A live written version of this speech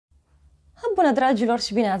Bună, dragilor,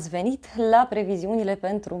 și bine ați venit la previziunile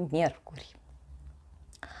pentru miercuri.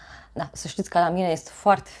 Da, să știți că la mine este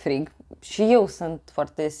foarte frig și eu sunt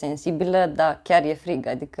foarte sensibilă, dar chiar e frig,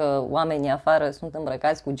 adică oamenii afară sunt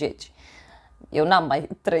îmbrăcați cu geci. Eu n-am mai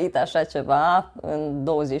trăit așa ceva în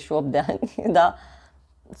 28 de ani, da?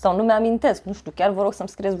 Sau nu mi-amintesc, nu știu, chiar vă rog să-mi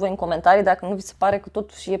scrieți voi în comentarii dacă nu vi se pare că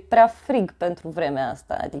totuși e prea frig pentru vremea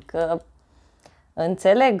asta, adică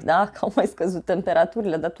înțeleg, da, că au mai scăzut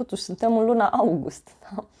temperaturile, dar totuși suntem în luna august,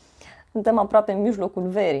 da? Suntem aproape în mijlocul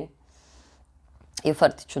verii. E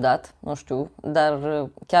foarte ciudat, nu știu, dar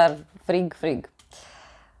chiar frig.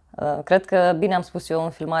 Cred că bine am spus eu în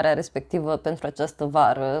filmarea respectivă pentru această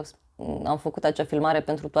vară. Am făcut acea filmare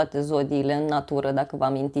pentru toate zodiile în natură, dacă vă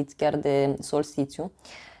amintiți, chiar de solstițiu.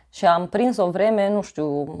 Și am prins o vreme, nu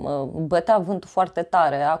știu, bătea vântul foarte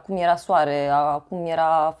tare, acum era soare, acum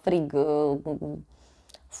era frig,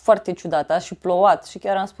 foarte ciudat, a și plouat. Și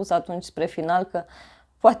chiar am spus atunci spre final că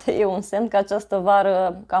poate e un semn că această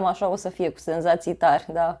vară cam așa o să fie, cu senzații tari,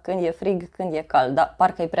 da? Când e frig, când e cald, da?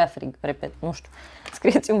 Parcă e prea frig, repet, nu știu.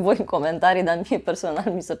 Scrieți-mi voi în comentarii, dar mie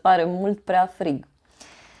personal mi se pare mult prea frig.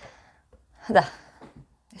 Da,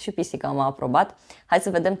 și pisica m-a aprobat. Hai să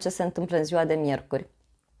vedem ce se întâmplă în ziua de miercuri.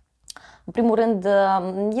 În primul rând,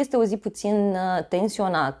 este o zi puțin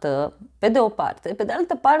tensionată, pe de o parte. Pe de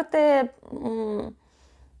altă parte,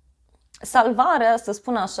 salvarea, să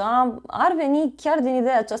spun așa, ar veni chiar din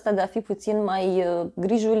ideea aceasta de a fi puțin mai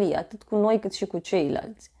grijulie, atât cu noi cât și cu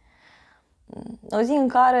ceilalți. O zi în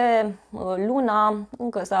care luna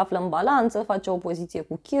încă se află în balanță, face o opoziție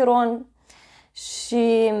cu Chiron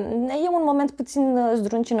și e un moment puțin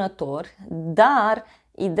zdruncinător, dar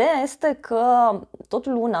ideea este că tot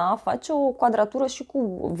luna face o quadratură și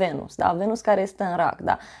cu Venus, da? Venus care este în rac,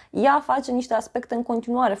 da? Ea face niște aspecte în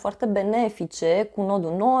continuare foarte benefice cu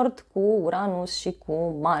nodul nord, cu Uranus și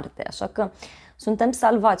cu Marte, așa că suntem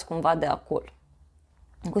salvați cumva de acolo.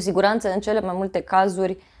 Cu siguranță, în cele mai multe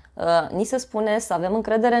cazuri, ni se spune să avem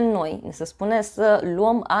încredere în noi, ni se spune să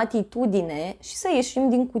luăm atitudine și să ieșim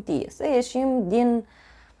din cutie, să ieșim din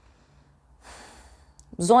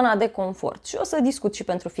zona de confort. Și o să discut și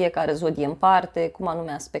pentru fiecare zodie în parte, cum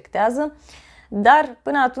anume aspectează, dar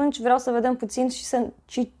până atunci vreau să vedem puțin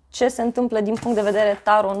și ce se întâmplă din punct de vedere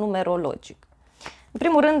tarot-numerologic. În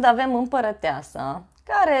primul rând avem Împărăteasa,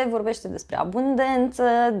 care vorbește despre abundență,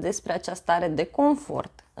 despre această stare de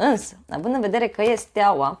confort. Însă, având în vedere că e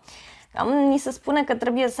steaua, ni se spune că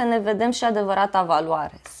trebuie să ne vedem și adevărata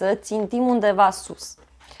valoare, să țintim undeva sus.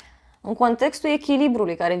 În contextul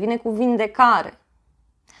echilibrului, care vine cu vindecare,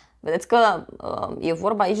 vedeți că e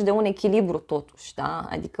vorba aici de un echilibru totuși, da?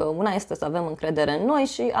 Adică una este să avem încredere în noi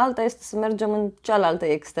și alta este să mergem în cealaltă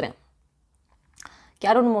extrem.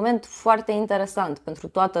 Chiar un moment foarte interesant pentru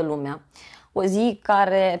toată lumea, o zi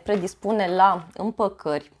care predispune la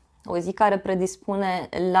împăcări, o zi care predispune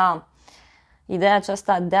la ideea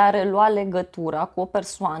aceasta de a relua legătura cu o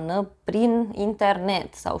persoană prin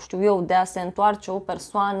internet sau știu eu, de a se întoarce o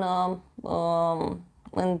persoană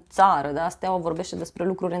în țară, da? Steaua vorbește despre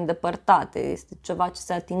lucruri îndepărtate, este ceva ce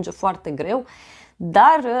se atinge foarte greu,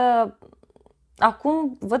 dar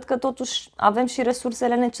acum văd că totuși avem și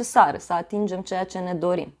resursele necesare să atingem ceea ce ne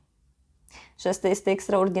dorim. Și asta este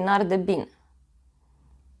extraordinar de bine.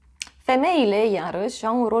 Femeile, iarăși,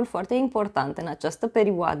 au un rol foarte important în această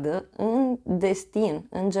perioadă, în destin,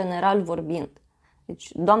 în general vorbind.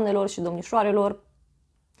 Deci, doamnelor și domnișoarelor,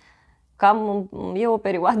 cam e o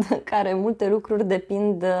perioadă în care multe lucruri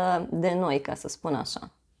depind de noi, ca să spun așa.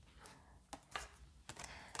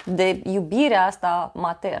 De iubirea asta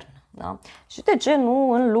maternă. Da? Și de ce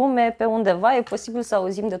nu, în lume, pe undeva, e posibil să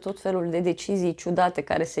auzim de tot felul de decizii ciudate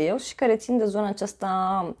care se iau și care țin de zona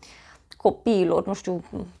aceasta copiilor. Nu știu,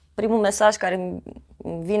 primul mesaj care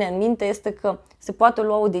îmi vine în minte este că se poate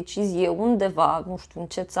lua o decizie undeva, nu știu în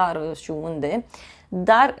ce țară și unde,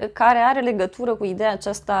 dar care are legătură cu ideea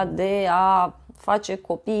aceasta de a face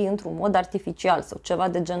copii într-un mod artificial sau ceva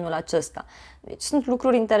de genul acesta. Deci sunt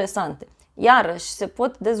lucruri interesante. Iarăși se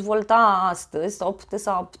pot dezvolta astăzi sau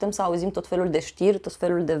putem să auzim tot felul de știri, tot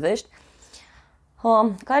felul de vești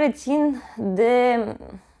care țin de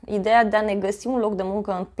ideea de a ne găsi un loc de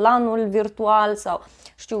muncă în planul virtual sau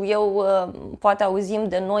știu eu, poate auzim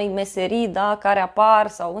de noi meserii, da, care apar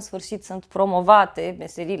sau în sfârșit sunt promovate,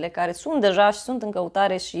 meserile care sunt deja și sunt în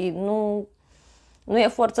căutare și nu e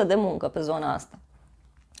forță de muncă pe zona asta.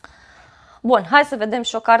 Bun, hai să vedem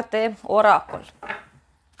și o carte oracol.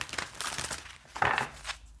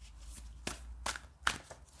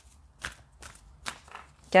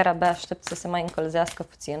 Chiar abia aștept să se mai încălzească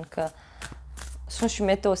puțin, că sunt și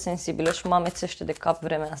meteosensibilă și mă amețește de cap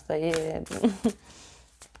vremea asta.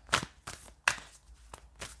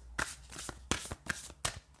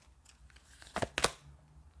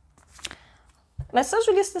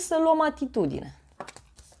 Mesajul este să luăm atitudine.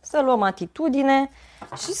 Să luăm atitudine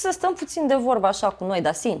și să stăm puțin de vorbă așa cu noi,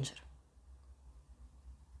 dar sincer.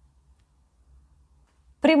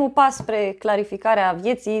 Primul pas spre clarificarea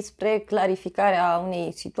vieții, spre clarificarea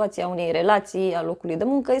unei situații, a unei relații, a locului de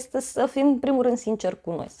muncă, este să fim în primul rând sinceri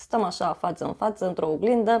cu noi. Să stăm așa față în față, într-o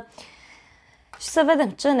oglindă și să vedem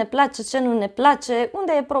ce ne place, ce nu ne place,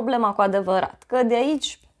 unde e problema cu adevărat. Că de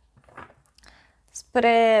aici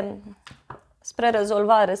spre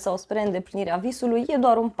rezolvare sau spre îndeplinirea visului e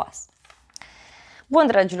doar un pas. Bun,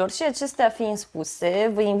 dragilor, și acestea fiind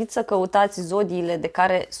spuse, vă invit să căutați zodiile de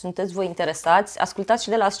care sunteți voi interesați. Ascultați și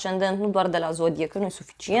de la ascendent, nu doar de la zodie, că nu e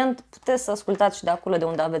suficient. Puteți să ascultați și de acolo de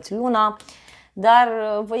unde aveți luna, dar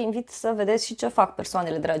vă invit să vedeți și ce fac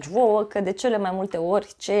persoanele dragi vouă, că de cele mai multe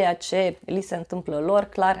ori ceea ce li se întâmplă lor,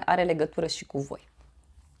 clar, are legătură și cu voi.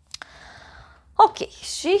 Ok,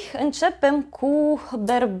 și începem cu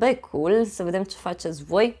berbecul, să vedem ce faceți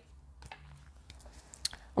voi.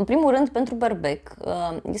 În primul rând, pentru berbec,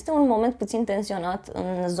 este un moment puțin tensionat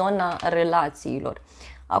în zona relațiilor.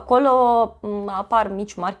 Acolo apar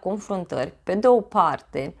mici, mari confruntări, pe de o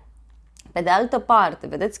parte. Pe de altă parte,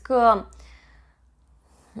 vedeți că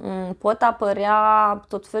pot apărea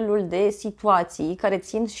tot felul de situații care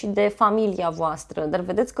țin și de familia voastră, dar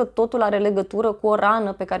vedeți că totul are legătură cu o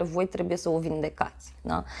rană pe care voi trebuie să o vindecați.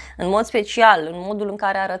 Da? În mod special, în modul în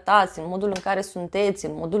care arătați, în modul în care sunteți,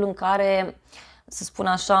 în modul în care, să spun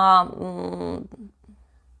așa,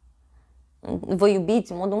 vă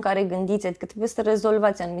iubiți, în modul în care gândiți, adică trebuie să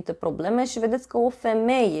rezolvați anumite probleme și vedeți că o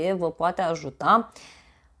femeie vă poate ajuta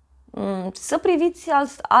să priviți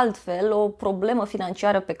altfel o problemă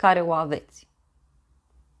financiară pe care o aveți.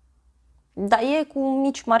 Dar e cu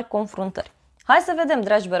mici, mari confruntări. Hai să vedem,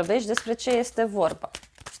 dragi berbeci, despre ce este vorba.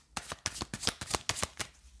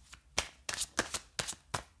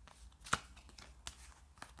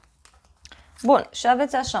 Bun, și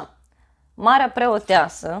aveți așa, Marea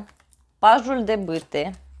Preoteasă, Pajul de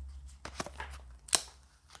bâte,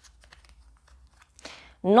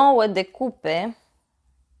 9 de cupe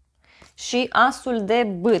și Asul de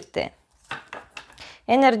bâte.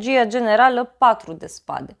 Energia generală, 4 de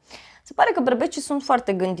spade. Se pare că berbecii sunt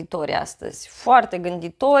foarte gânditori astăzi, foarte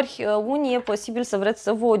gânditori. Unii e posibil să vreți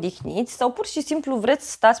să vă odihniți sau pur și simplu vreți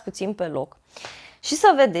să stați puțin pe loc. Și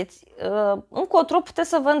să vedeți, încotro puteți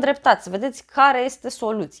să vă îndreptați, să vedeți care este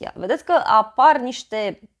soluția. Vedeți că apar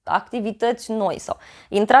niște activități noi sau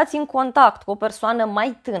intrați în contact cu o persoană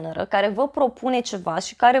mai tânără care vă propune ceva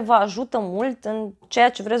și care vă ajută mult în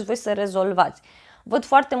ceea ce vreți voi să rezolvați. Văd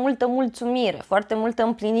foarte multă mulțumire, foarte multă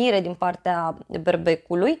împlinire din partea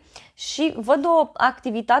berbecului și văd o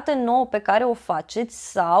activitate nouă pe care o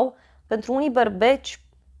faceți sau pentru unii berbeci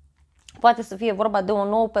poate să fie vorba de o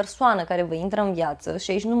nouă persoană care vă intră în viață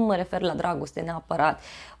și aici nu mă refer la dragoste neapărat.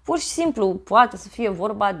 Pur și simplu poate să fie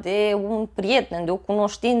vorba de un prieten, de o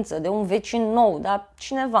cunoștință, de un vecin nou, da?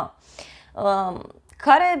 Cineva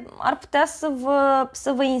care ar putea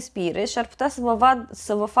să vă inspire și ar putea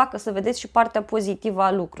să vă facă să vedeți și partea pozitivă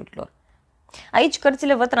a lucrurilor. Aici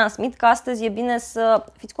cărțile vă transmit că astăzi e bine să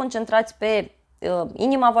fiți concentrați pe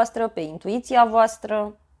inima voastră, pe intuiția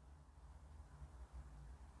voastră.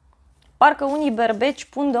 Parcă unii berbeci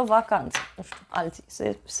pun de o vacanță, nu știu, alții,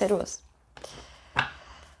 serios.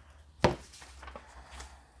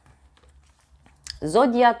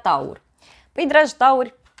 Zodia Taur. Păi, dragi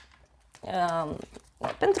tauri,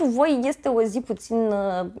 pentru voi este o zi puțin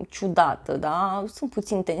ciudată, da? Sunt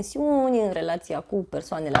puțin tensiuni în relația cu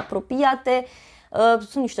persoanele apropiate,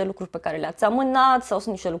 sunt niște lucruri pe care le-ați amânat sau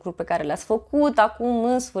sunt niște lucruri pe care le-ați făcut, acum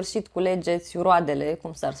în sfârșit culegeți roadele,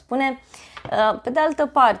 cum s-ar spune. Pe de altă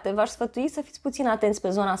parte, v-aș sfătui să fiți puțin atenți pe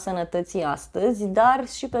zona sănătății astăzi, dar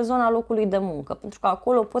și pe zona locului de muncă, pentru că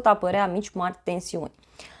acolo pot apărea mici, mari tensiuni.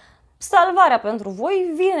 Salvarea pentru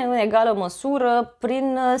voi vine în egală măsură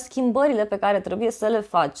prin schimbările pe care trebuie să le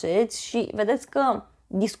faceți și vedeți că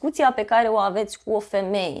discuția pe care o aveți cu o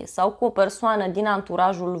femeie sau cu o persoană din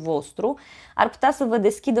anturajul vostru ar putea să vă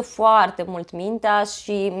deschidă foarte mult mintea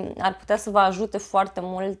și ar putea să vă ajute foarte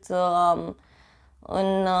mult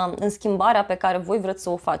în schimbarea pe care voi vreți să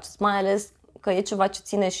o faceți, mai ales că e ceva ce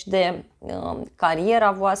ține și de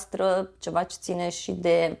cariera voastră, ceva ce ține și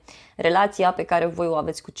de relația pe care voi o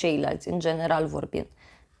aveți cu ceilalți, în general vorbind.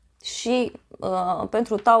 Și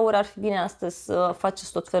pentru Taur ar fi bine astăzi să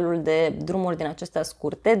faceți tot felul de drumuri din acestea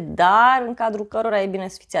scurte, dar în cadrul cărora e bine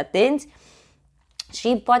să fiți atenți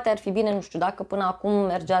și poate ar fi bine, nu știu, dacă până acum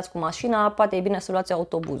mergeați cu mașina, poate e bine să luați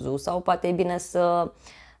autobuzul sau poate e bine să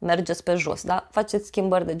mergeți pe jos, da? Faceți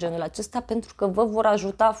schimbări de genul acesta pentru că vă vor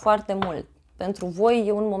ajuta foarte mult. Pentru voi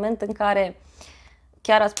e un moment în care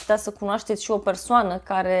chiar ați putea să cunoașteți și o persoană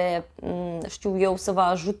care, știu eu, să vă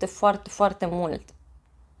ajute foarte, foarte mult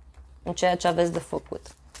în ceea ce aveți de făcut.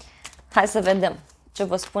 Hai să vedem ce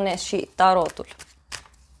vă spune și tarotul.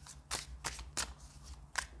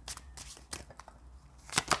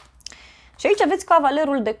 Și aici aveți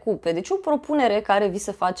cavalerul de cupe, deci o propunere care vi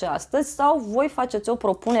se face astăzi sau voi faceți o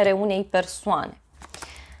propunere unei persoane.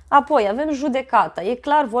 Apoi avem judecata, e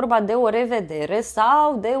clar vorba de o revedere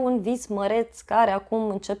sau de un vis măreț care acum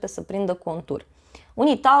începe să prindă contur.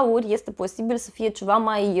 Unii tauri este posibil să fie ceva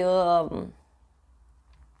mai,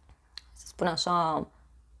 să spun așa,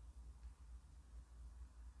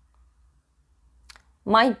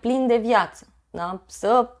 mai plin de viață, da?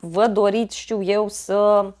 Să vă doriți, știu eu,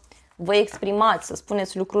 să vă exprimați, să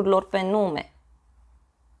spuneți lucrurilor pe nume.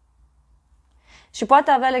 Și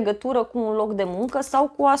poate avea legătură cu un loc de muncă sau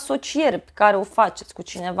cu o asociere pe care o faceți cu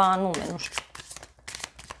cineva anume, nu știu.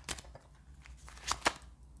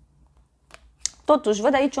 Totuși,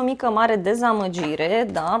 văd aici o mică mare dezamăgire,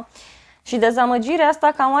 da? Și dezamăgirea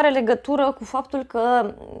asta cam are legătură cu faptul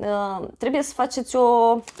că trebuie să faceți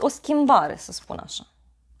o schimbare, să spun așa.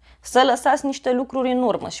 Să lăsați niște lucruri în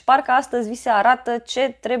urmă și parcă astăzi vi se arată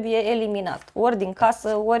ce trebuie eliminat, ori din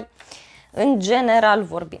casă, ori în general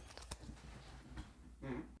vorbind.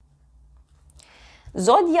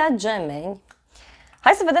 Zodia Gemeni.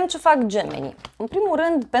 Hai să vedem ce fac gemenii. În primul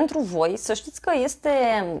rând, pentru voi, să știți că este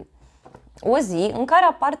o zi în care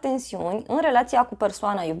apar tensiuni în relația cu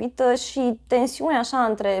persoana iubită și tensiuni așa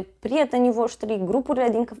între prietenii voștri,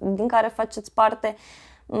 grupurile din care faceți parte,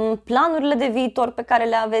 planurile de viitor pe care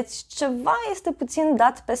le aveți, ceva este puțin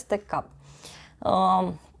dat peste cap.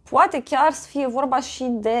 Poate chiar să fie vorba și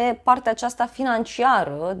de partea aceasta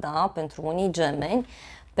financiară, da, pentru unii gemeni,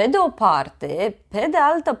 pe de o parte. Pe de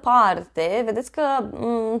altă parte, vedeți că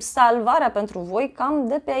salvarea pentru voi cam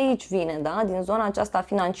de pe aici vine, da, din zona aceasta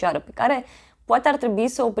financiară, pe care poate ar trebui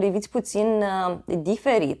să o priviți puțin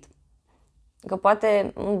diferit, că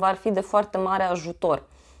poate v-ar fi de foarte mare ajutor.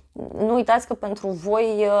 Nu uitați că pentru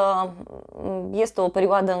voi este o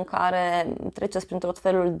perioadă în care treceți prin tot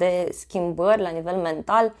felul de schimbări la nivel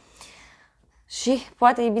mental și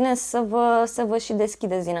poate e bine să vă și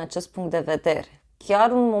deschideți din acest punct de vedere.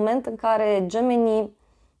 Chiar un moment în care gemenii,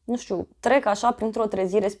 nu știu, trec așa printr-o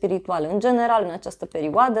trezire spirituală, în general în această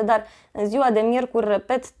perioadă, dar în ziua de miercuri,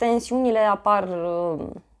 repet, tensiunile apar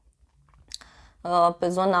pe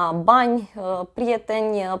zona bani,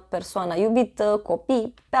 prieteni, persoana iubită,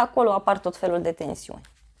 copii, pe acolo apar tot felul de tensiuni.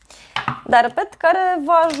 Dar repet, care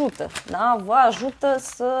vă ajută, da? Vă ajută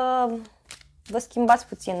să vă schimbați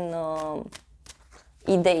puțin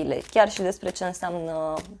ideile, chiar și despre ce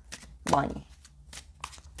înseamnă banii.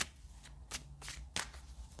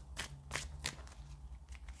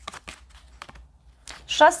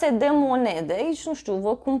 Șase de monede, aici nu știu,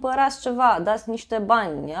 vă cumpărați ceva, dați niște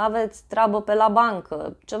bani, aveți treabă pe la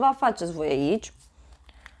bancă, ceva faceți voi aici.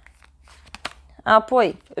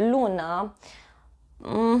 Apoi, luna,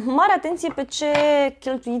 mare atenție pe ce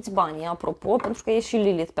cheltuiți banii, apropo, pentru că e și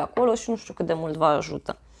Lilith pe acolo și nu știu cât de mult vă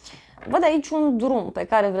ajută. Văd aici un drum pe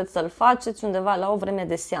care vreți să-l faceți undeva la o vreme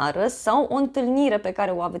de seară sau o întâlnire pe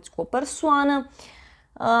care o aveți cu o persoană.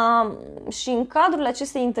 Și în cadrul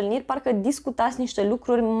acestei întâlniri parcă discutați niște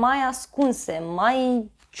lucruri mai ascunse,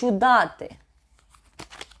 mai ciudate.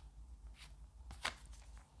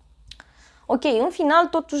 Ok, în final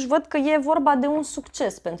totuși văd că e vorba de un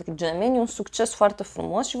succes pentru gemeni, un succes foarte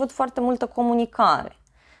frumos și văd foarte multă comunicare.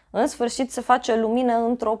 În sfârșit se face lumină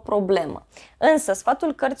într-o problemă. Însă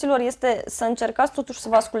sfatul cărților este să încercați totuși să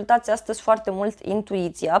vă ascultați astăzi foarte mult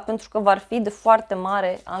intuiția, pentru că v-ar fi de foarte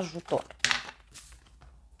mare ajutor.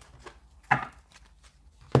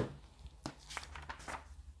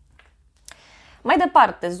 Mai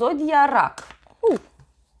departe, zodia rac.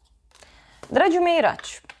 Dragii mei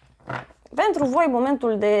raci, pentru voi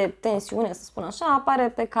momentul de tensiune, să spun așa, apare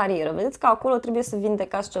pe carieră. Vedeți că acolo trebuie să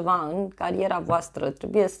vindecați ceva în cariera voastră,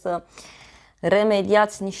 trebuie să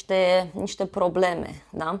remediați niște probleme,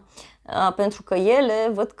 da? Pentru că ele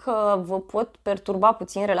văd că vă pot perturba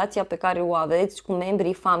puțin relația pe care o aveți cu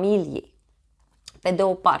membrii familiei. Pe de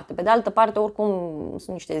o parte. Pe de altă parte, oricum, sunt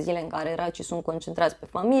niște zile în care racii sunt concentrați pe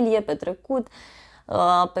familie, pe trecut,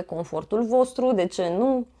 pe confortul vostru, de ce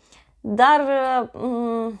nu? Dar,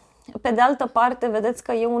 pe de altă parte, vedeți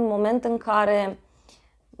că e un moment în care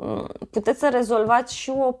puteți să rezolvați și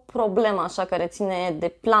o problemă așa care ține de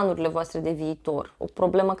planurile voastre de viitor. O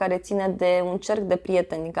problemă care ține de un cerc de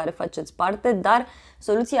prieteni din care faceți parte, dar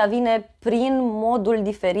soluția vine prin modul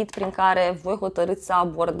diferit prin care voi hotărâți să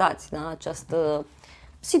abordați, da, această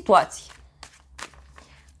situație.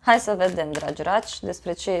 Hai să vedem, dragi raci,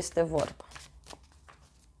 despre ce este vorba.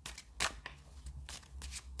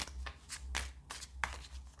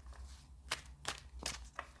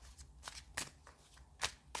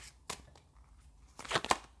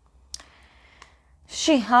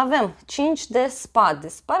 Și avem 5 de spade.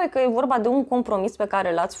 Se pare că e vorba de un compromis pe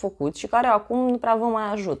care l-ați făcut și care acum nu prea vă mai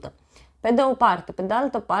ajută. Pe de o parte. Pe de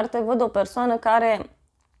altă parte, văd o persoană care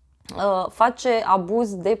face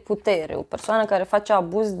abuz de putere, o persoană care face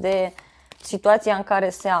abuz de situația în care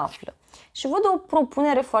se află. Și văd o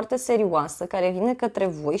propunere foarte serioasă care vine către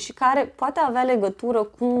voi și care poate avea legătură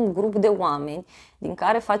cu un grup de oameni din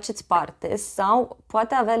care faceți parte sau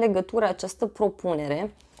poate avea legătură această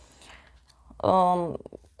propunere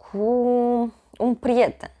cu un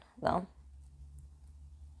prieten. Da?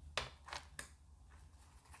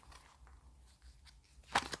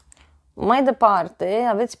 Mai departe,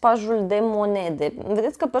 aveți pajul de monede.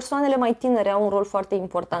 Vedeți că persoanele mai tinere au un rol foarte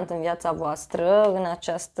important în viața voastră în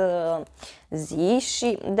această zi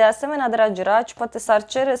și, de asemenea, dragi raci, poate s-ar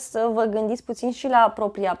cere să vă gândiți puțin și la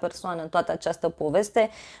propria persoană în toată această poveste,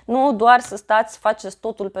 nu doar să stați, faceți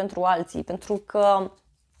totul pentru alții, pentru că,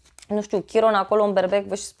 nu știu, Chiron acolo în Berbec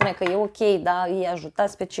vă și spune că e ok, da, îi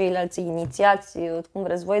ajutați pe ceilalți, îi inițiați, cum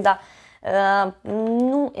vreți voi, dar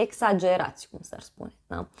nu exagerați, cum s-ar spune.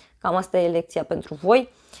 Da? Cam asta e lecția pentru voi.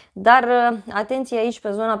 Dar atenție aici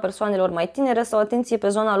pe zona persoanelor mai tinere sau atenție pe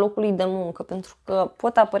zona locului de muncă, pentru că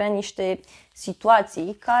pot apărea niște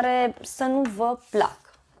situații care să nu vă plac.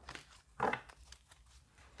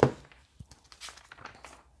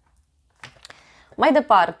 Mai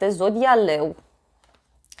departe, zodia Leu.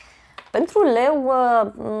 Pentru Leu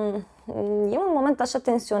e un moment așa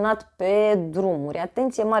tensionat pe drumuri.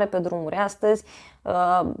 Atenție mare pe drumuri astăzi.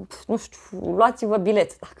 Nu știu, luați-vă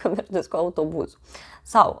bilet dacă mergeți cu autobuzul.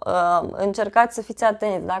 Sau încercați să fiți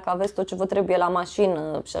atenți dacă aveți tot ce vă trebuie la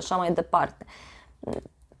mașină și așa mai departe.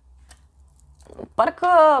 Parcă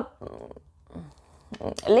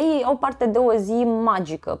Leii au parte de o zi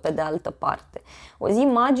magică pe de altă parte. O zi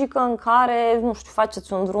magică în care, nu știu,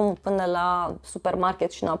 faceți un drum până la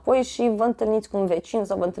supermarket și înapoi și vă întâlniți cu un vecin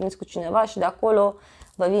sau vă întâlniți cu cineva și de acolo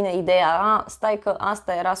vă vine ideea, stai că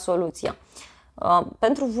asta era soluția.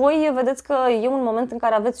 Pentru voi vedeți că e un moment în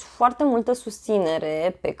care aveți foarte multă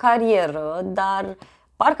susținere pe carieră, dar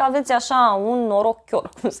parcă aveți așa un noroc chior,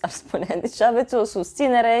 cum s-ar spune. Deci aveți o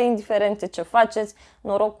susținere, indiferent de ce faceți,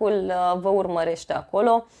 norocul vă urmărește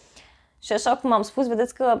acolo. Și așa cum am spus,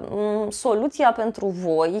 vedeți că soluția pentru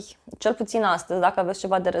voi, cel puțin astăzi, dacă aveți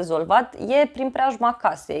ceva de rezolvat, e prin preajma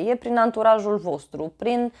casei, e prin anturajul vostru,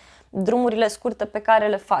 prin drumurile scurte pe care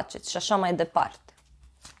le faceți și așa mai departe.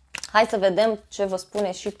 Hai să vedem ce vă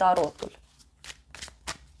spune și tarotul.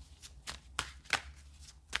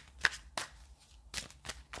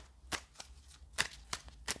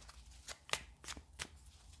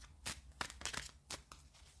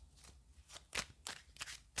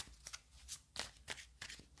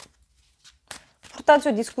 Purtați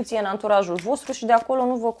o discuție în anturajul vostru și de acolo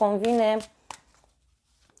nu vă convine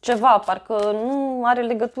ceva, parcă nu are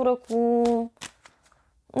legătură cu,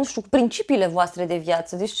 nu știu, cu principiile voastre de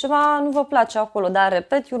viață. Deci ceva nu vă place acolo, dar,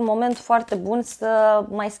 repet, e un moment foarte bun să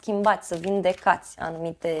mai schimbați, să vindecați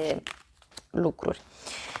anumite lucruri.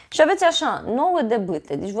 Și aveți așa, 9 de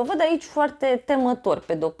bâte. Deci vă văd aici foarte temător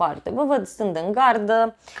pe de-o parte. Vă văd stând în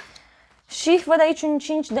gardă. Și văd aici un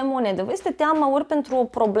 5 de monede. Vă este teamă ori pentru o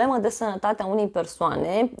problemă de sănătate a unei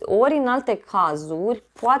persoane, ori în alte cazuri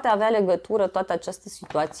poate avea legătură toată această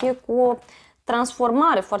situație cu o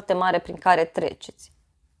transformare foarte mare prin care treceți.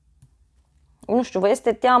 Nu știu, vă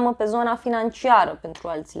este teamă pe zona financiară pentru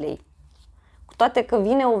alți lei. Cu toate că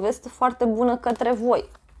vine o veste foarte bună către voi,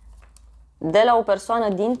 de la o persoană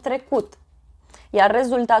din trecut. Iar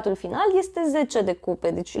rezultatul final este 10 de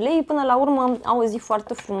cupe. Deci leii până la urmă au o zi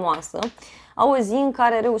foarte frumoasă. Au o zi în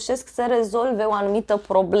care reușesc să rezolve o anumită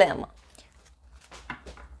problemă.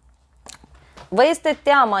 Vă este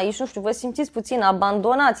teamă aici, nu știu, vă simțiți puțin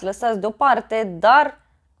abandonați, lăsați deoparte, dar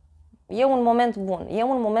e un moment bun. E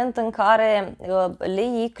un moment în care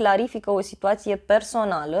leii clarifică o situație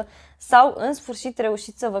personală sau în sfârșit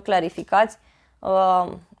reușiți să vă clarificați,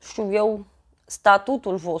 știu eu,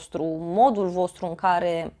 statutul vostru, modul vostru în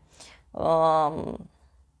care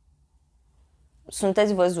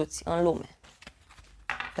sunteți văzuți în lume,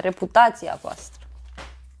 reputația voastră.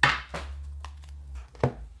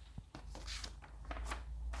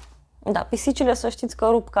 Da, pisicile să știți că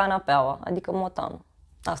rup canapeaua, adică motanul.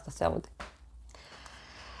 Asta se aude.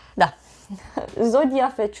 Da, zodia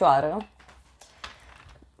Fecioară.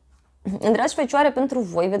 Dragi Fecioare, pentru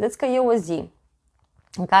voi, vedeți că e o zi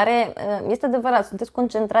în care este adevărat, sunteți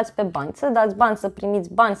concentrați pe bani, să dați bani, să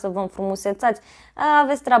primiți bani, să vă înfrumusețați,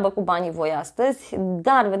 aveți treabă cu banii voi astăzi,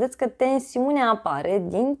 dar vedeți că tensiunea apare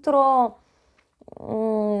dintr-o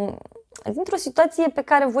situație pe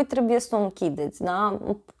care voi trebuie să o închideți. Da?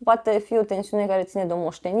 Poate fi o tensiune care ține de o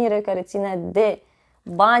moștenire, care ține de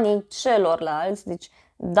banii celorlalți. Deci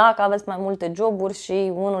dacă aveți mai multe joburi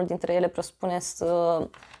și unul dintre ele presupune să,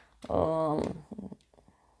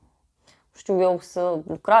 știu eu, să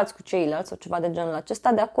lucrați cu ceilalți sau ceva de genul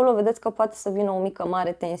acesta, de acolo vedeți că poate să vină o mică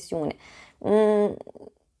mare tensiune.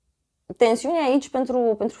 Tensiunea aici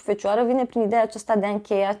pentru Fecioară vine prin ideea aceasta de a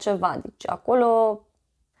încheia ceva. Deci acolo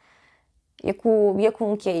e cu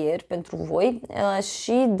încheieri pentru voi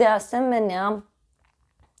și de asemenea,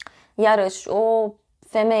 iarăși, o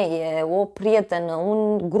femeie, o prietenă,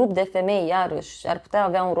 un grup de femei, iarăși, ar putea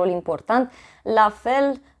avea un rol important, la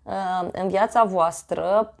fel în viața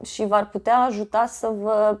voastră și v-ar putea ajuta să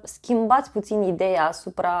vă schimbați puțin ideea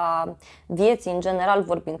asupra vieții, în general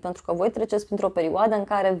vorbind, pentru că voi treceți printr-o perioadă în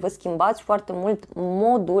care vă schimbați foarte mult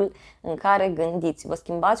modul în care gândiți, vă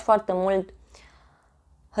schimbați foarte mult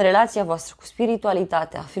relația voastră cu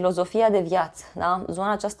spiritualitatea, filozofia de viață, da?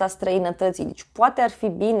 Zona aceasta a străinătății. Deci poate ar fi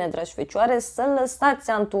bine, dragi fecioare, să lăsați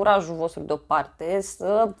anturajul vostru deoparte,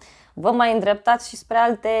 să vă mai îndreptați și spre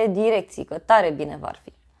alte direcții, că tare bine v-ar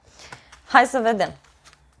fi. Hai să vedem.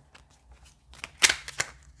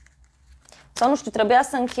 Sau nu știu, trebuia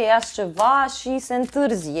să încheiați ceva și se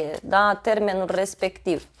întârzie, da? Termenul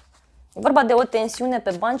respectiv. E vorba de o tensiune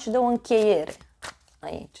pe bani și de o încheiere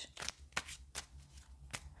aici.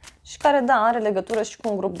 Și care, da, are legătură și cu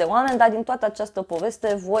un grup de oameni, dar din toată această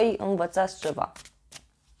poveste voi învățați ceva.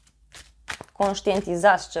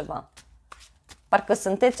 Conștientizați ceva. Parcă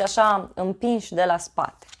sunteți așa împinși de la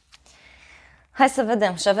spate. Hai să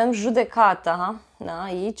vedem. Și avem judecata, da,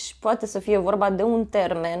 aici. Poate să fie vorba de un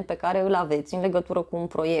termen pe care îl aveți în legătură cu un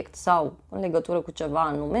proiect sau în legătură cu ceva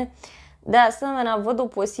anume. De asemenea, văd o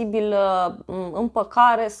posibilă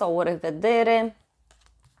împăcare sau o revedere.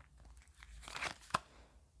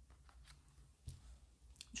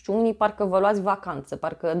 Și unii parcă vă luați vacanță,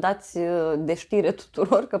 parcă dați de știre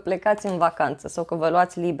tuturor că plecați în vacanță sau că vă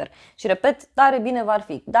luați liber. Și repet, tare bine v-ar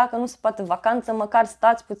fi. Dacă nu se poate vacanță, măcar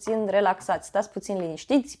stați puțin relaxați, stați puțin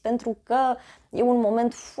liniștiți, pentru că e un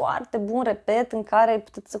moment foarte bun, repet, în care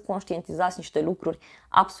puteți să conștientizați niște lucruri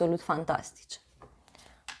absolut fantastice.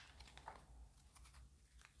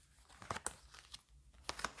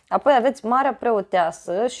 Apoi aveți Marea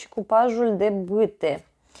Preoteasă și Cupajul de Bâte.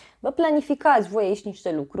 Vă planificați voi aici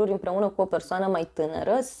niște lucruri împreună cu o persoană mai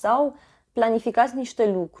tânără sau planificați niște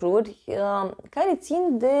lucruri care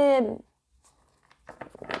țin de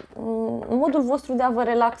modul vostru de a vă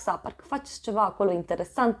relaxa. Parcă faceți ceva acolo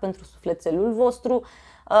interesant pentru sufletelul vostru.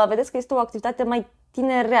 Vedeți că este o activitate mai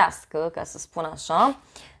tinerească, ca să spun așa,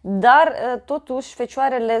 dar totuși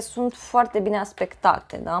fecioarele sunt foarte bine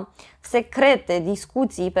aspectate, da? Secrete,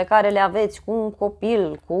 discuții pe care le aveți cu un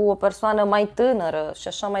copil, cu o persoană mai tânără și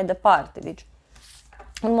așa mai departe. Deci,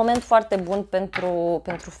 un moment foarte bun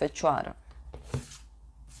pentru fecioară.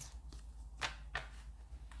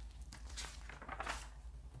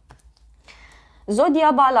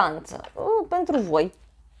 Zodia Balanță. Pentru voi,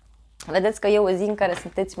 vedeți că e o zi în care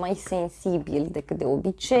sunteți mai sensibili decât de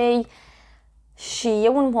obicei și e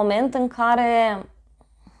un moment în care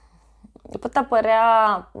pot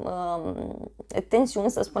apărea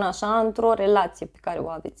tensiuni, să spun așa, într-o relație pe care o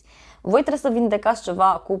aveți. Voi trebuie să vindecați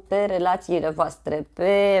ceva pe relațiile voastre,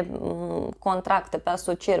 pe contracte, pe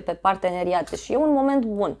asocieri, pe parteneriate și e un moment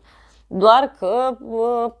bun. Doar că,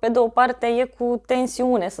 pe de o parte, e cu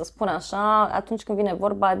tensiune, să spun așa, atunci când vine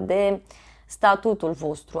vorba de statutul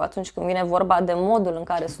vostru, atunci când vine vorba de modul în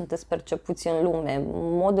care sunteți percepuți în lume,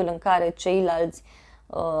 modul în care ceilalți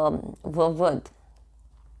vă văd.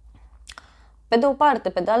 Pe de o parte,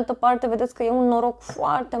 pe de altă parte, vedeți că e un noroc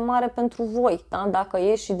foarte mare pentru voi, da? Dacă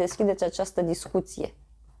ieși și deschideți această discuție.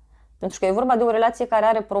 Pentru că e vorba de o relație care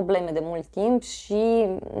are probleme de mult timp și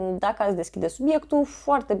dacă ați deschide subiectul,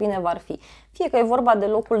 foarte bine v-ar fi. Fie că e vorba de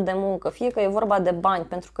locul de muncă, fie că e vorba de bani,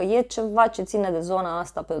 pentru că e ceva ce ține de zona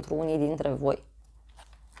asta pentru unii dintre voi.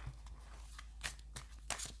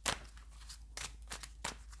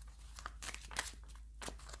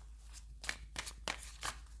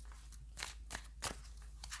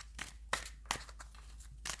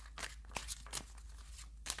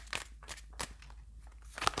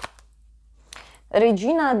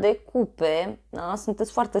 Regina de cupe, da?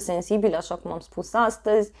 Sunteți foarte sensibili, așa cum am spus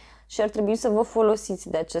astăzi, și ar trebui să vă folosiți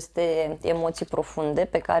de aceste emoții profunde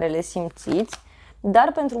pe care le simțiți,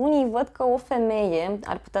 dar pentru unii văd că o femeie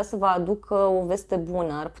ar putea să vă aducă o veste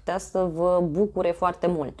bună, ar putea să vă bucure foarte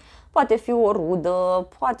mult. Poate fi o rudă,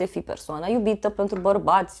 poate fi persoana iubită pentru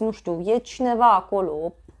bărbați, nu știu, e cineva acolo,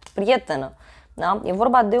 o prietenă, da? E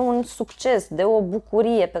vorba de un succes, de o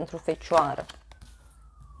bucurie pentru fecioară.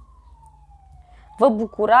 vă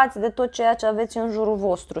bucurați de tot ceea ce aveți în jurul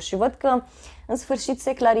vostru și văd că în sfârșit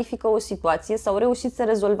se clarifică o situație sau reușiți să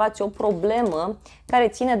rezolvați o problemă care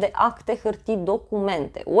ține de acte, hârtii,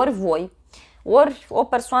 documente. Ori voi, ori o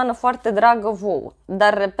persoană foarte dragă vouă.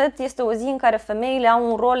 Dar, repet, este o zi în care femeile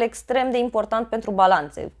au un rol extrem de important pentru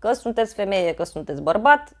balanțe. Că sunteți femeie, că sunteți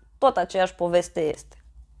bărbat, tot aceeași poveste este.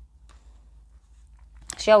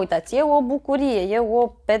 Și ia uitați, e o bucurie, e o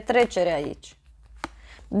petrecere aici.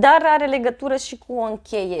 Dar are legătură și cu o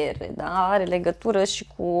încheiere, da? Are legătură și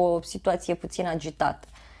cu o situație puțin agitată.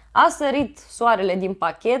 A sărit soarele din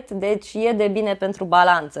pachet, deci e de bine pentru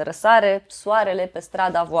balanță. Răsare soarele pe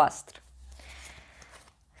strada voastră.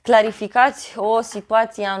 Clarificați o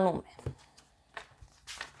situație anume.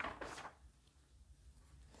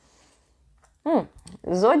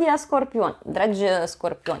 Zodia Scorpion. Dragi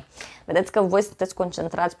scorpioni, vedeți că voi sunteți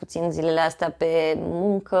concentrați puțin zilele astea pe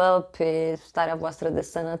muncă, pe starea voastră de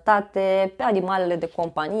sănătate, pe animalele de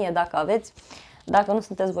companie, dacă aveți. Dacă nu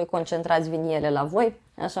sunteți voi concentrați, vin ele la voi,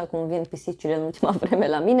 așa cum vin pisicile în ultima vreme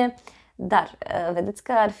la mine. Dar vedeți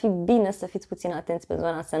că ar fi bine să fiți puțin atenți pe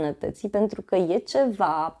zona sănătății, pentru că e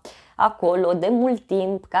ceva acolo de mult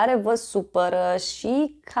timp care vă supără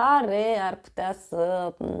și care ar putea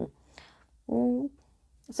să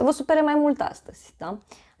vă supere mai mult astăzi. Da?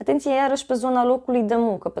 Atenție iarăși pe zona locului de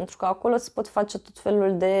muncă, pentru că acolo se pot face tot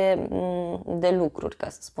felul de lucruri, ca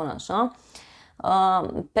să spun așa.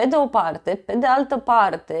 Pe de o parte, pe de altă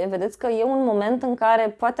parte, vedeți că e un moment în care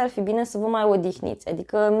poate ar fi bine să vă mai odihniți,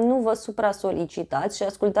 adică nu vă supra-solicitați și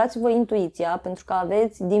ascultați-vă intuiția, pentru că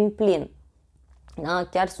aveți din plin. Da?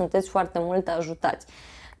 Chiar sunteți foarte mult ajutați.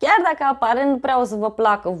 Chiar dacă aparent nu prea o să vă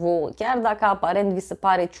placă vouă, chiar dacă aparent vi se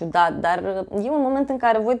pare ciudat, dar e un moment în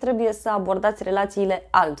care voi trebuie să abordați relațiile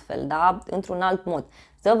altfel, da? Într-un alt mod.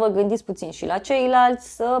 Să vă gândiți puțin și la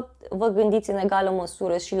ceilalți, să vă gândiți în egală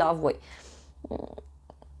măsură și la voi.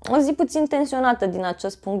 O zi puțin tensionată din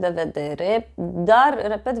acest punct de vedere, dar,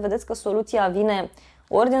 repet, vedeți că soluția vine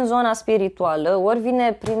ori din zona spirituală, ori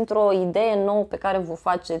vine printr-o idee nouă pe care vă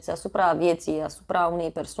faceți asupra vieții, asupra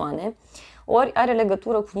unei persoane, ori are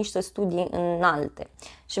legătură cu niște studii înalte.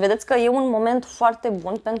 Și vedeți că e un moment foarte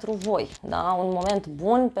bun pentru voi, da? Un moment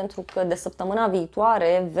bun pentru că de săptămâna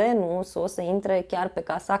viitoare Venus o să intre chiar pe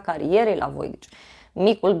casa carierei la voi. Deci,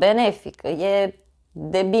 micul benefic, e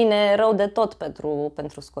de bine rău de tot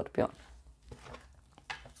pentru Scorpion.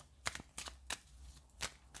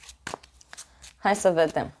 Hai să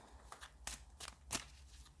vedem.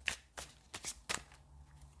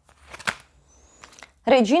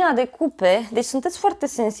 Regina de cupe, deci sunteți foarte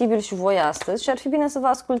sensibili și voi astăzi și ar fi bine să vă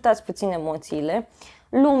ascultați puțin emoțiile.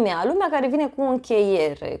 Lumea care vine cu o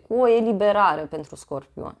încheiere, cu o eliberare pentru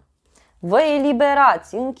Scorpion. Vă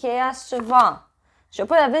eliberați, încheiați ceva. Și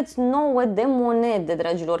apoi aveți 9 de monede,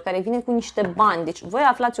 dragilor, care vine cu niște bani. Deci voi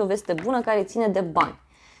aflați o veste bună care ține de bani.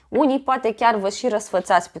 Unii poate chiar vă și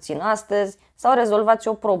răsfățați puțin astăzi sau rezolvați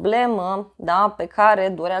o problemă, da, pe care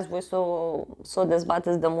doreați voi să o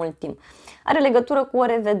dezbateți de mult timp. Are legătură cu o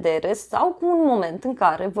revedere sau cu un moment în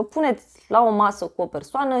care vă puneți la o masă cu o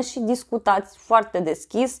persoană și discutați foarte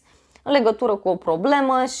deschis în legătură cu o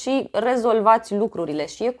problemă și rezolvați lucrurile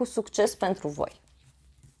și e cu succes pentru voi.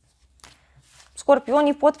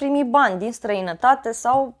 Scorpionii pot primi bani din străinătate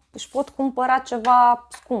sau își pot cumpăra ceva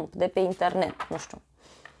scump de pe internet, nu știu.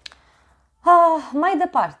 Mai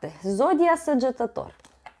departe, zodia săgetător.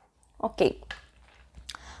 Ok.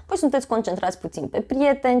 Păi sunteți concentrați puțin pe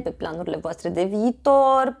prieteni, pe planurile voastre de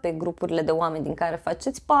viitor, pe grupurile de oameni din care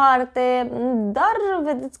faceți parte, dar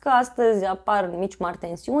vedeți că astăzi apar mici mari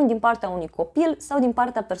tensiuni din partea unui copil sau din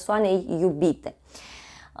partea persoanei iubite.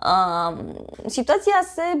 Situația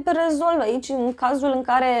se rezolvă aici în cazul în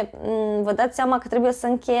care vă dați seama că trebuie să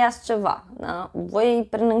încheiați ceva. Da? Voi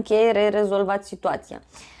prin încheiere rezolvați situația.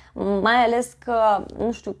 Mai ales că,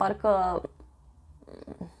 nu știu, parcă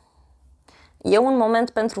e un moment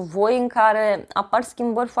pentru voi în care apar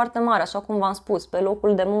schimbări foarte mari, așa cum v-am spus, pe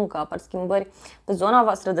locul de muncă, apar schimbări pe zona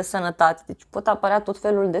voastră de sănătate, deci pot apărea tot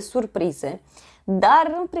felul de surprize,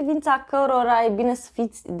 dar în privința cărora e bine să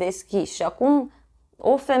fiți deschiși. Și acum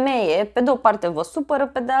o femeie, pe de o parte vă supără,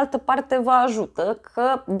 pe de altă parte vă ajută,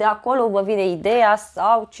 că de acolo vă vine ideea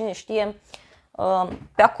sau, cine știe,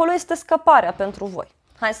 pe acolo este scăparea pentru voi.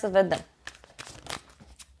 Hai să vedem.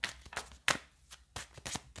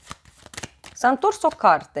 S-a întors o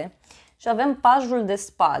carte și avem pajul de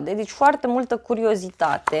spade, deci foarte multă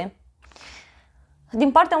curiozitate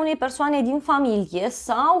din partea unei persoane din familie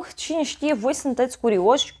sau, cine știe, voi sunteți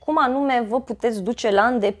curioși cum anume vă puteți duce la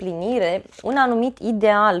îndeplinire un anumit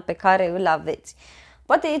ideal pe care îl aveți.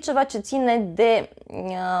 Poate e ceva ce ține de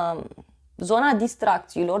zona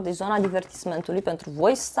distracțiilor, deci zona divertismentului pentru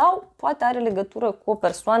voi, sau poate are legătură cu o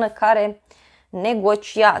persoană care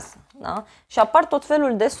negociază. Da? Și apar tot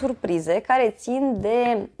felul de surprize care țin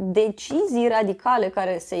de decizii radicale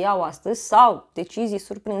care se iau astăzi sau decizii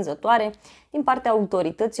surprinzătoare din partea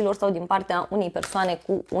autorităților sau din partea unei persoane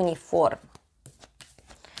cu uniform.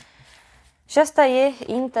 Și asta e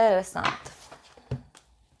interesant.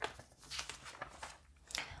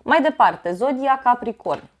 Mai departe, zodia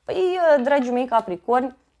Capricorn. Păi, dragii mei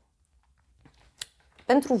Capricorni,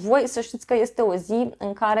 pentru voi să știți că este o zi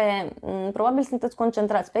în care probabil sunteți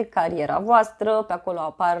concentrați pe cariera voastră, pe acolo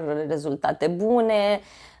apar rezultate bune,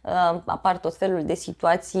 apar tot felul de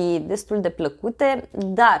situații destul de plăcute,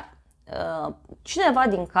 dar cineva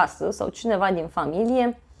din casă sau cineva din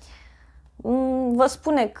familie vă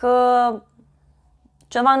spune că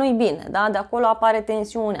ceva nu-i bine, da? De acolo apare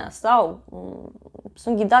tensiunea sau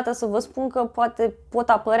sunt ghidată să vă spun că pot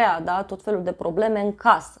apărea, da, tot felul de probleme în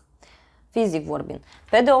casă, fizic vorbind.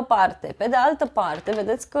 Pe de o parte, pe de altă parte,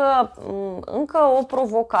 vedeți că încă o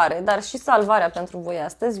provocare, dar și salvarea pentru voi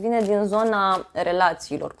astăzi vine din zona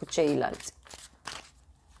relațiilor cu ceilalți.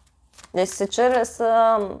 Deci se cere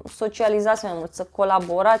să socializați mai mult, să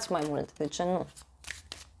colaborați mai mult, de ce nu?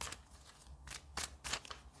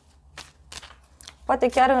 Poate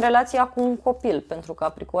chiar în relația cu un copil, pentru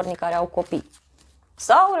capricornii care au copii.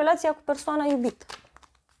 Sau relația cu persoana iubită.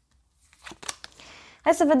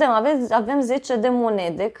 Hai să vedem, avem 10 de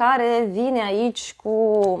monede care vine aici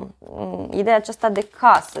cu ideea aceasta de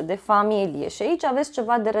casă, de familie. Și aici aveți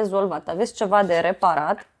ceva de rezolvat, aveți ceva de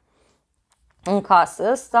reparat în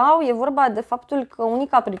casă sau e vorba de faptul că unii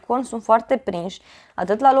capricorni sunt foarte prinși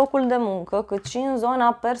atât la locul de muncă cât și în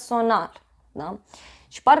zona personală. Da?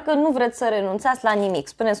 Și parcă nu vreți să renunțați la nimic.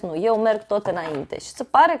 Spuneți, nu, eu merg tot înainte. Și se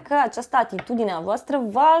pare că această atitudine a voastră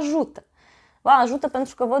vă ajută. Vă ajută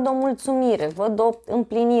pentru că văd o mulțumire, văd o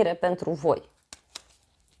împlinire pentru voi.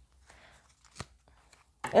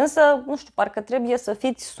 Însă, nu știu, parcă trebuie să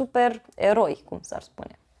fiți super eroi, cum s-ar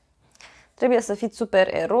spune. Trebuie să fiți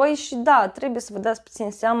super eroi și da, trebuie să vă dați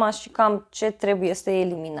puțin seama și cam ce trebuie să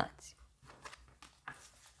eliminați.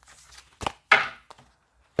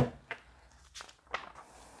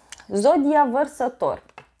 Zodia Vărsător.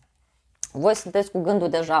 Voi sunteți cu gândul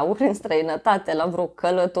deja ori în străinătate, la vreo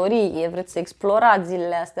călătorie, vreți să explorați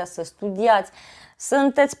zilele astea, să studiați,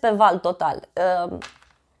 sunteți pe val total.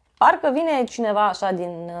 Parcă vine cineva așa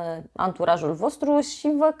din anturajul vostru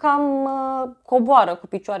și vă cam coboară cu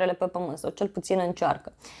picioarele pe pământ sau cel puțin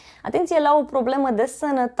încearcă. Atenție la o problemă de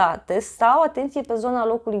sănătate sau atenție pe zona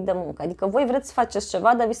locului de muncă. Adică voi vreți să faceți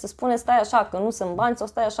ceva, dar vi se spune stai așa că nu sunt bani sau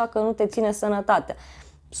stai așa că nu te ține sănătatea.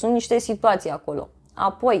 Sunt niște situații acolo.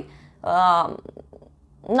 Apoi,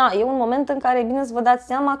 e un moment în care e bine să vă dați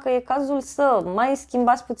seama că e cazul să mai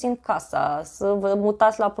schimbați puțin casa, să vă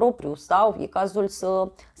mutați la propriu sau e cazul să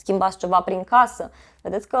schimbați ceva prin casă.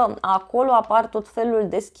 Vedeți că acolo apar tot felul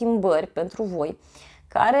de schimbări pentru voi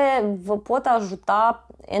care vă pot ajuta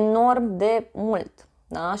enorm de mult.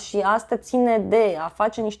 Da? Și asta ține de a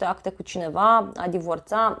face niște acte cu cineva, a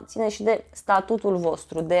divorța, ține și de statutul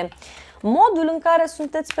vostru, de modul în care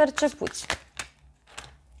sunteți percepuți.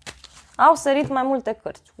 Au sărit mai multe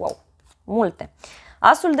cărți. Wow, multe.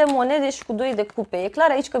 Asul de monede și cu 2 de cupe. E clar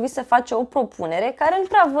aici că vi se face o propunere care nu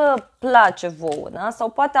prea vă place vouă, da? Sau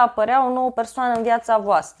poate apărea o nouă persoană în viața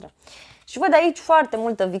voastră. Și văd aici foarte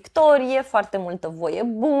multă victorie, foarte multă voie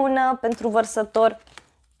bună pentru vărsător.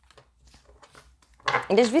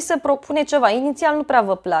 Deci vi se propune ceva. Inițial nu prea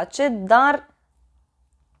vă place, dar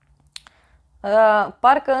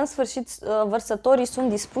parcă în sfârșit vărsătorii sunt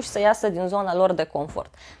dispuși să iasă din zona lor de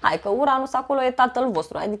confort. Hai că Uranus acolo e tatăl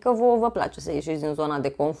vostru, adică vă place să ieșiți din zona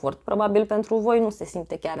de confort. Probabil pentru voi nu se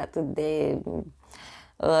simte chiar atât de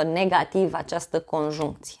negativ această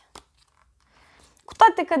conjuncție. Cu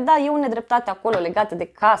toate că da, e o nedreptate acolo legată de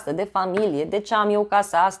casă, de familie, de ce am eu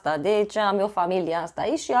casa asta, de ce am eu familia asta.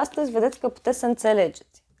 Aici și astăzi vedeți că puteți să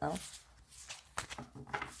înțelegeți. Da?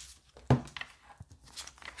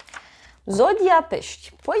 Zodia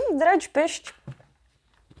Pești. Păi, dragi pești,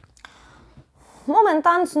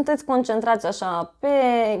 momentan sunteți concentrați așa pe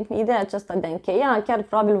ideea aceasta de a încheia, chiar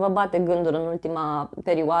probabil vă bate gândul în ultima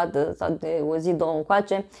perioadă sau de o zi, două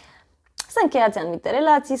încoace, să încheiați anumite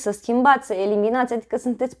relații, să schimbați, să eliminați, adică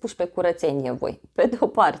sunteți puși pe curățenie voi, pe de o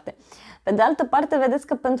parte. Pe de altă parte, vedeți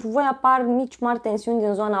că pentru voi apar mici mari tensiuni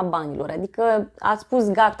din zona banilor, adică ați spus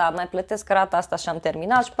gata, mai plătesc rata asta și am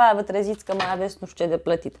terminat și pe aia vă treziți că mai aveți nu știu ce de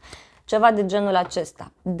plătit. Ceva de genul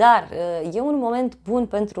acesta. Dar e un moment bun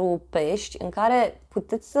pentru pești în care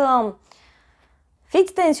puteți să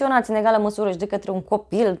Fiți tensionați în egală măsură și de către un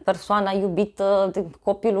copil, persoana iubită, de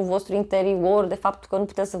copilul vostru interior, de faptul că nu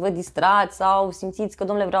puteți să vă distrați sau simțiți că,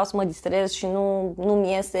 domnule, vreau să mă distrez și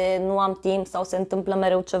nu-mi iese, nu am timp sau se întâmplă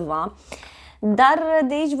mereu ceva. Dar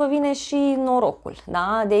de aici vă vine și norocul,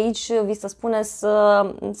 da? De aici vi se spune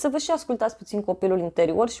să vă și ascultați puțin copilul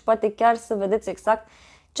interior și poate chiar să vedeți exact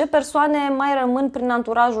ce persoane mai rămân prin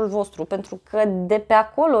anturajul vostru, pentru că de pe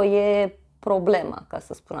acolo e problema, ca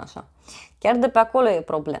să spun așa. Chiar de pe acolo e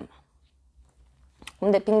problema.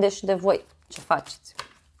 Cum depinde și de voi ce faceți.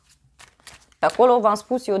 Pe acolo v-am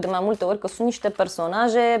spus eu de mai multe ori că sunt niște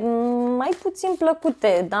personaje mai puțin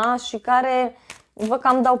plăcute, da? Și care vă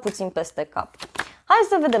cam dau puțin peste cap. Hai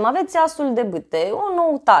să vedem, aveți asul de bâte, o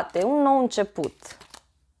noutate, un nou început.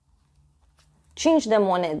 5 de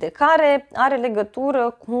monede, care are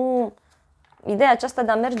legătură cu ideea aceasta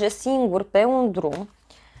de a merge singur pe un drum.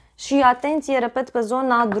 Și atenție, repet, pe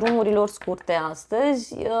zona drumurilor scurte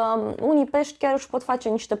astăzi, unii pești chiar își pot face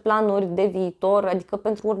niște planuri de viitor, adică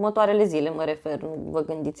pentru următoarele zile mă refer, nu vă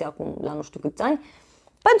gândiți acum la nu știu câți ani,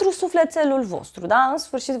 pentru sufletelul vostru, da? În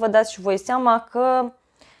sfârșit vă dați și voi seama că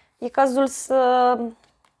e cazul să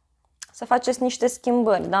faceți niște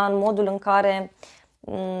schimbări, da? În modul în care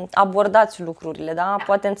abordați lucrurile, da?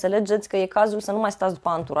 Poate înțelegeți că e cazul să nu mai stați după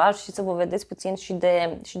anturaj și să vă vedeți puțin și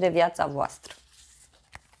de viața voastră.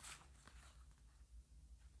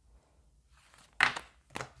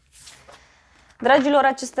 Dragilor,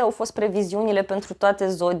 acestea au fost previziunile pentru toate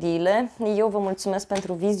zodiile. Eu vă mulțumesc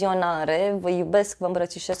pentru vizionare, vă iubesc, vă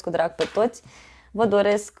îmbrățișez cu drag pe toți. Vă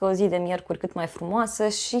doresc o zi de miercuri cât mai frumoasă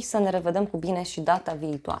și să ne revedem cu bine și data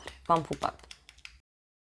viitoare. V-am pupat!